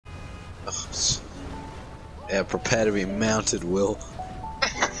Oh, yeah, prepare to be mounted, Will.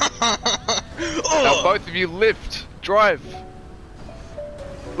 Now both of you lift, drive,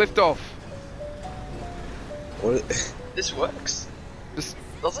 lift off. What? This works. Just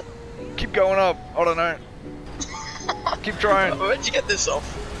Does it? keep going up. I don't know. Keep trying. Where'd you get this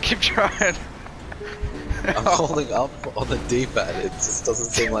off? Keep trying. I'm holding up on the D-pad. It just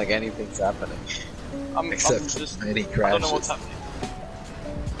doesn't seem like anything's happening. Except just, many I don't crashes. know what's happening.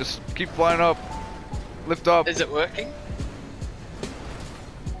 Just keep flying up. Lift up. Is it working?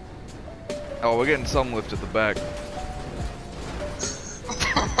 Oh, we're getting some lift at the back.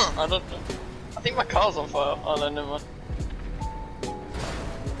 I don't know. I think my car's on fire. Oh no, never mind.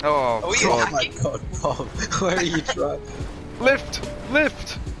 Oh, Are you Oh God. my hacking? god, Bob, where are you trying? Lift!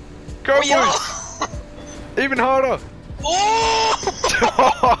 Lift! Go, Oh, yeah. boys! Even harder! Oh!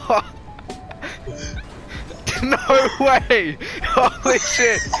 No way! Holy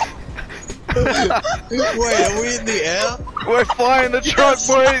shit! Wait, are we in the air? We're flying the truck,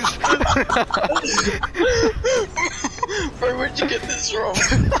 boys! Bro, where'd you get this from?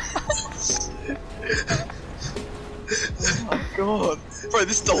 Oh my god. Bro,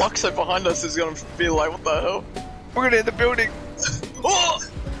 this Deluxo behind us is gonna be like, what the hell? We're gonna hit the building! Oh!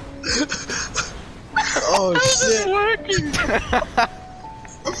 Oh How's this shit!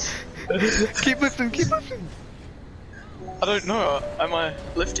 working? Keep lifting, keep lifting! I don't know. Am I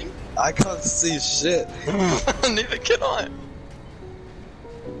lifting? I can't see shit. Neither can I.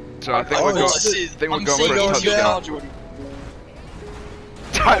 So I think Oh, we're going, shit. going for a going touchdown. down.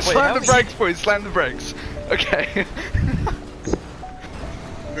 Right, Wait, slam how the is brakes, boys, slam the brakes. Okay.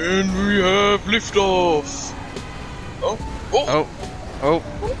 And we have liftoff. Oh, oh, Oh, oh.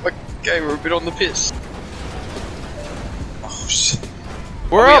 okay, we're a bit on the piss. Oh shit.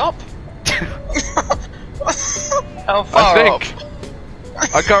 We're Are up! we up? How far I think. up?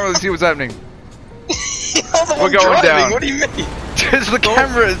 I can't really see what's happening. You're the We're one going driving, down. What do you mean? Because the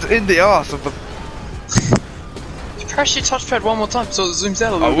camera is in the arse of the... Press your touchpad one more time so it zooms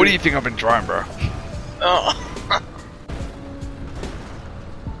out a little Oh, what do bit. you think I've been trying, bro? Oh.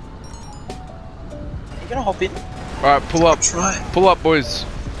 You gonna hop in? Alright, pull up. Try. Pull up, boys.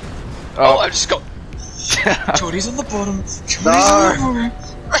 Oh, I just got. Jordy's on the bottom. No.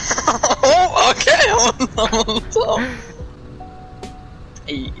 Oh, okay. I'm on the top.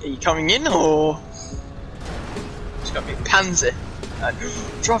 Are you coming in or? It's gonna be Panzer.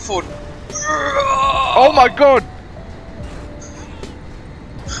 Drive forward. Oh my god!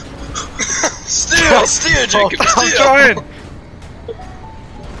 Steer, Jacob. I'm Steer. trying!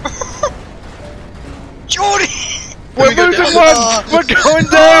 Jordy. We're Let me go losing down. one! We're going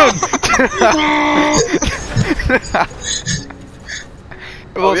down!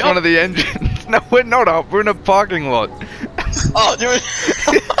 We Are we lost one up? of the engines. No, we're not up. We're in a parking lot. Oh, dude.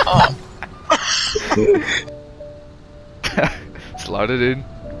 Oh. Slide it in.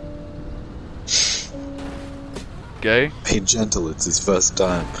 Okay. Be gentle, it's his first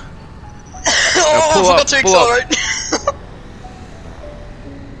time. Oh, pull I up, forgot to pull up. accelerate.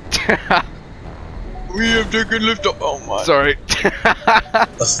 We have taken lift up. Oh my. Sorry.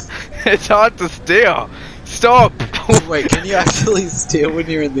 It's hard to steer. Stop! Wait, can you actually steer when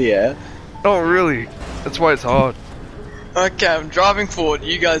you're in the air? Oh, really? That's why it's hard. Okay, I'm driving forward.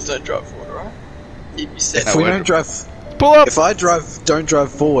 You guys don't drive forward, alright? You said If No, we we're- don't drive, Pull up! if I don't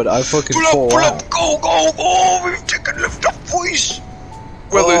drive forward, I fucking pull fall up, out. go, go, go! We've taken lift up, boys!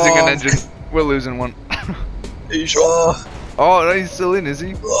 We're losing an Oh. engine. We're losing one. Are you sure? Oh, Oh, no, he's still in, is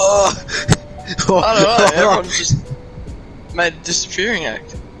he? oh. I don't know, everyone's just made a disappearing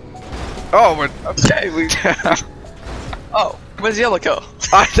act. Oh, we're... Okay, we. Oh, where's the other car?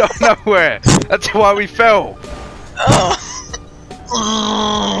 I don't know where. That's why we fell. Oh.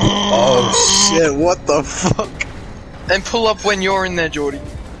 Oh shit, what the fuck? And pull up when you're in there, Geordie.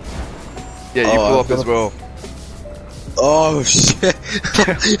 Yeah, you Oh, pull I've up as got- well. Oh shit.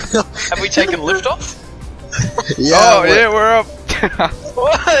 Have we taken lift off? Yeah, Oh, wait. yeah, we're up.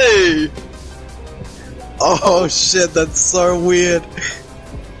 Hey! Oh shit, that's so weird.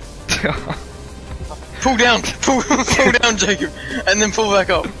 Pull down, pull down, Jacob, and then pull back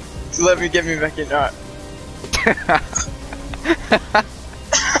up. To let me get me back in. Alright.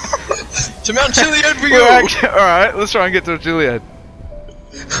 To Mount Chiliad we go! Alright, let's try and get to Gilead.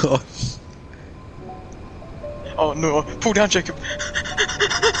 Oh, Oh no, pull down, Jacob.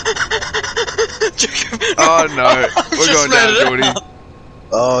 Jacob. Oh no, we're Just going down, let it Jordy. out.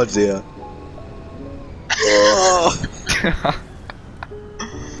 oh dear. Oh.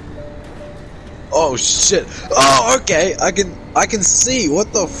 Oh shit. Oh okay, I can see.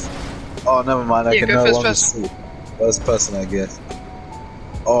 What the f— oh never mind, I Yeah, can go no first longer person. see. First person, I guess.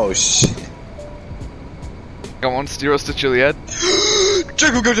 Oh shit. Come on, steer us to Chiliad.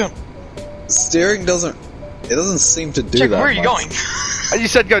 Jacob, go down. Steering doesn't. It doesn't seem to do Jacob, that. where are you much. going? You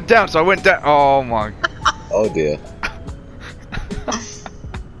said go down, so I went down. Oh my. Oh dear.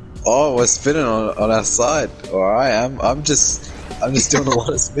 Oh, we're spinning on our side. Alright, I'm just doing a lot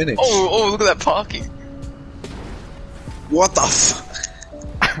of spinning. Oh, look at that parking. What the f?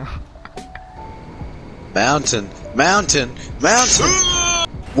 Mountain.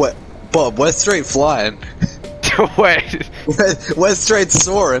 What? Bob, we're straight flying. Wait. We're straight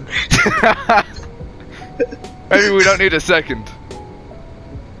soaring. Maybe we don't need a second.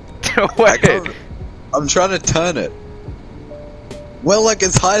 Wait. I'm trying to turn it. We're like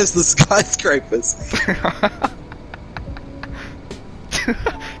as high as the skyscrapers.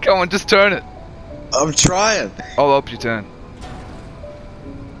 Come on, just turn it. I'm trying. I'll help you turn.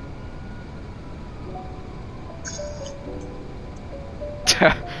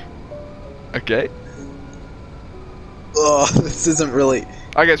 Okay. Oh, this isn't really.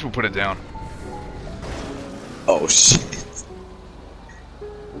 I guess we'll put it down. Oh shit.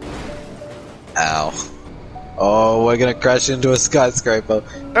 Ow. Oh, we're gonna crash into a skyscraper.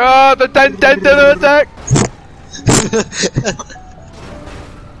 Ah, the attack!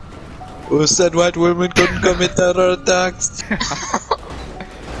 Who said white women couldn't commit terror attacks?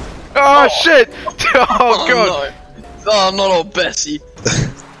 Oh shit! Oh god! No. Oh, not old Bessie.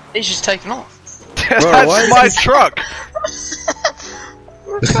 He's just taken off. That's why is my this- truck!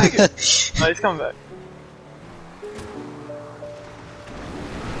 Where's Megan? No, he's coming back.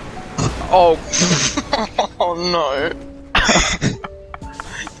 Oh. Oh no.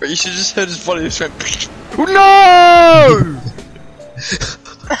 Bro, you should just heard his body just went. No!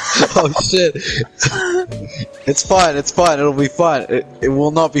 Oh shit. It's fine, it'll be fine. It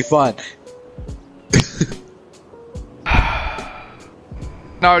will not be fine.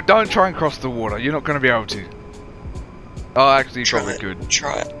 No, don't try and cross the water. You're not going to be able to. Oh, actually, you probably could.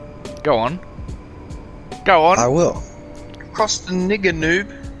 Try it. Go on. Go on. I will. Cross the nigger noob.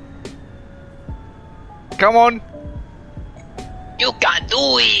 Come on. You can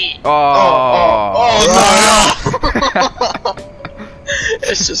do it. Oh. No.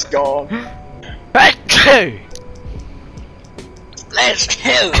 It's just gone. Hey! Let's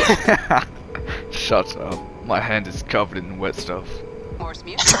kill. Shut up. My hand is covered in wet stuff. Morse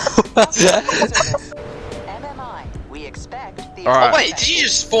mute. MMI. We expect the. Alright. Oh wait, did you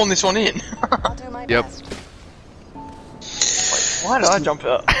just spawn this one in? I'll do my Yep. best. Why did I jump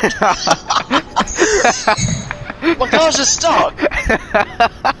out? My car's just stuck.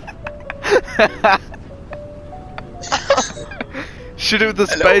 Shoot it with the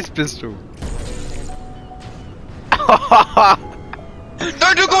Hello? space pistol.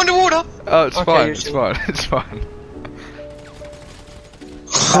 Don't go underwater. Oh, it's Okay, fine. you're It's chill. fine. It's fine.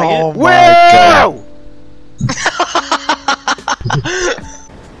 Oh my Wow!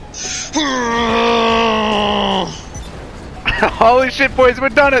 Holy shit, boys,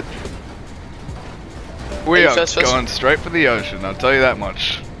 we've done it! We Hey, are first. going straight for the ocean, I'll tell you that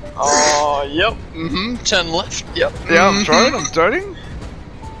much. Oh, yep. Turn left. Yep. Yeah, I'm turning.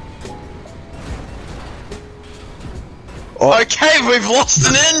 Okay, we've lost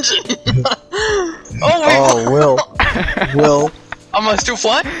an engine. Oh, Will. Am I still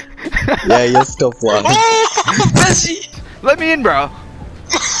flying? Yeah, you're still flying. Oh, Bessie. Let me in, bro.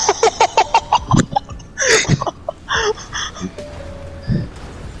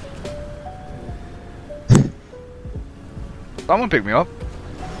 Someone pick me up.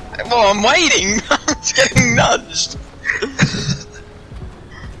 Well, I'm waiting. I'm just getting nudged.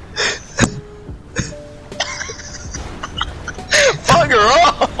 Bugger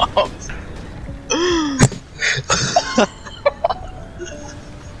off.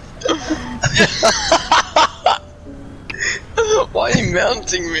 Why are you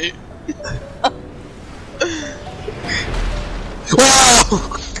mounting me? Wow!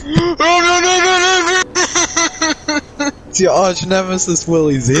 Oh no. It's your arch nemesis,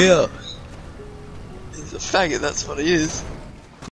 Willie's here. He's a faggot, that's what he is.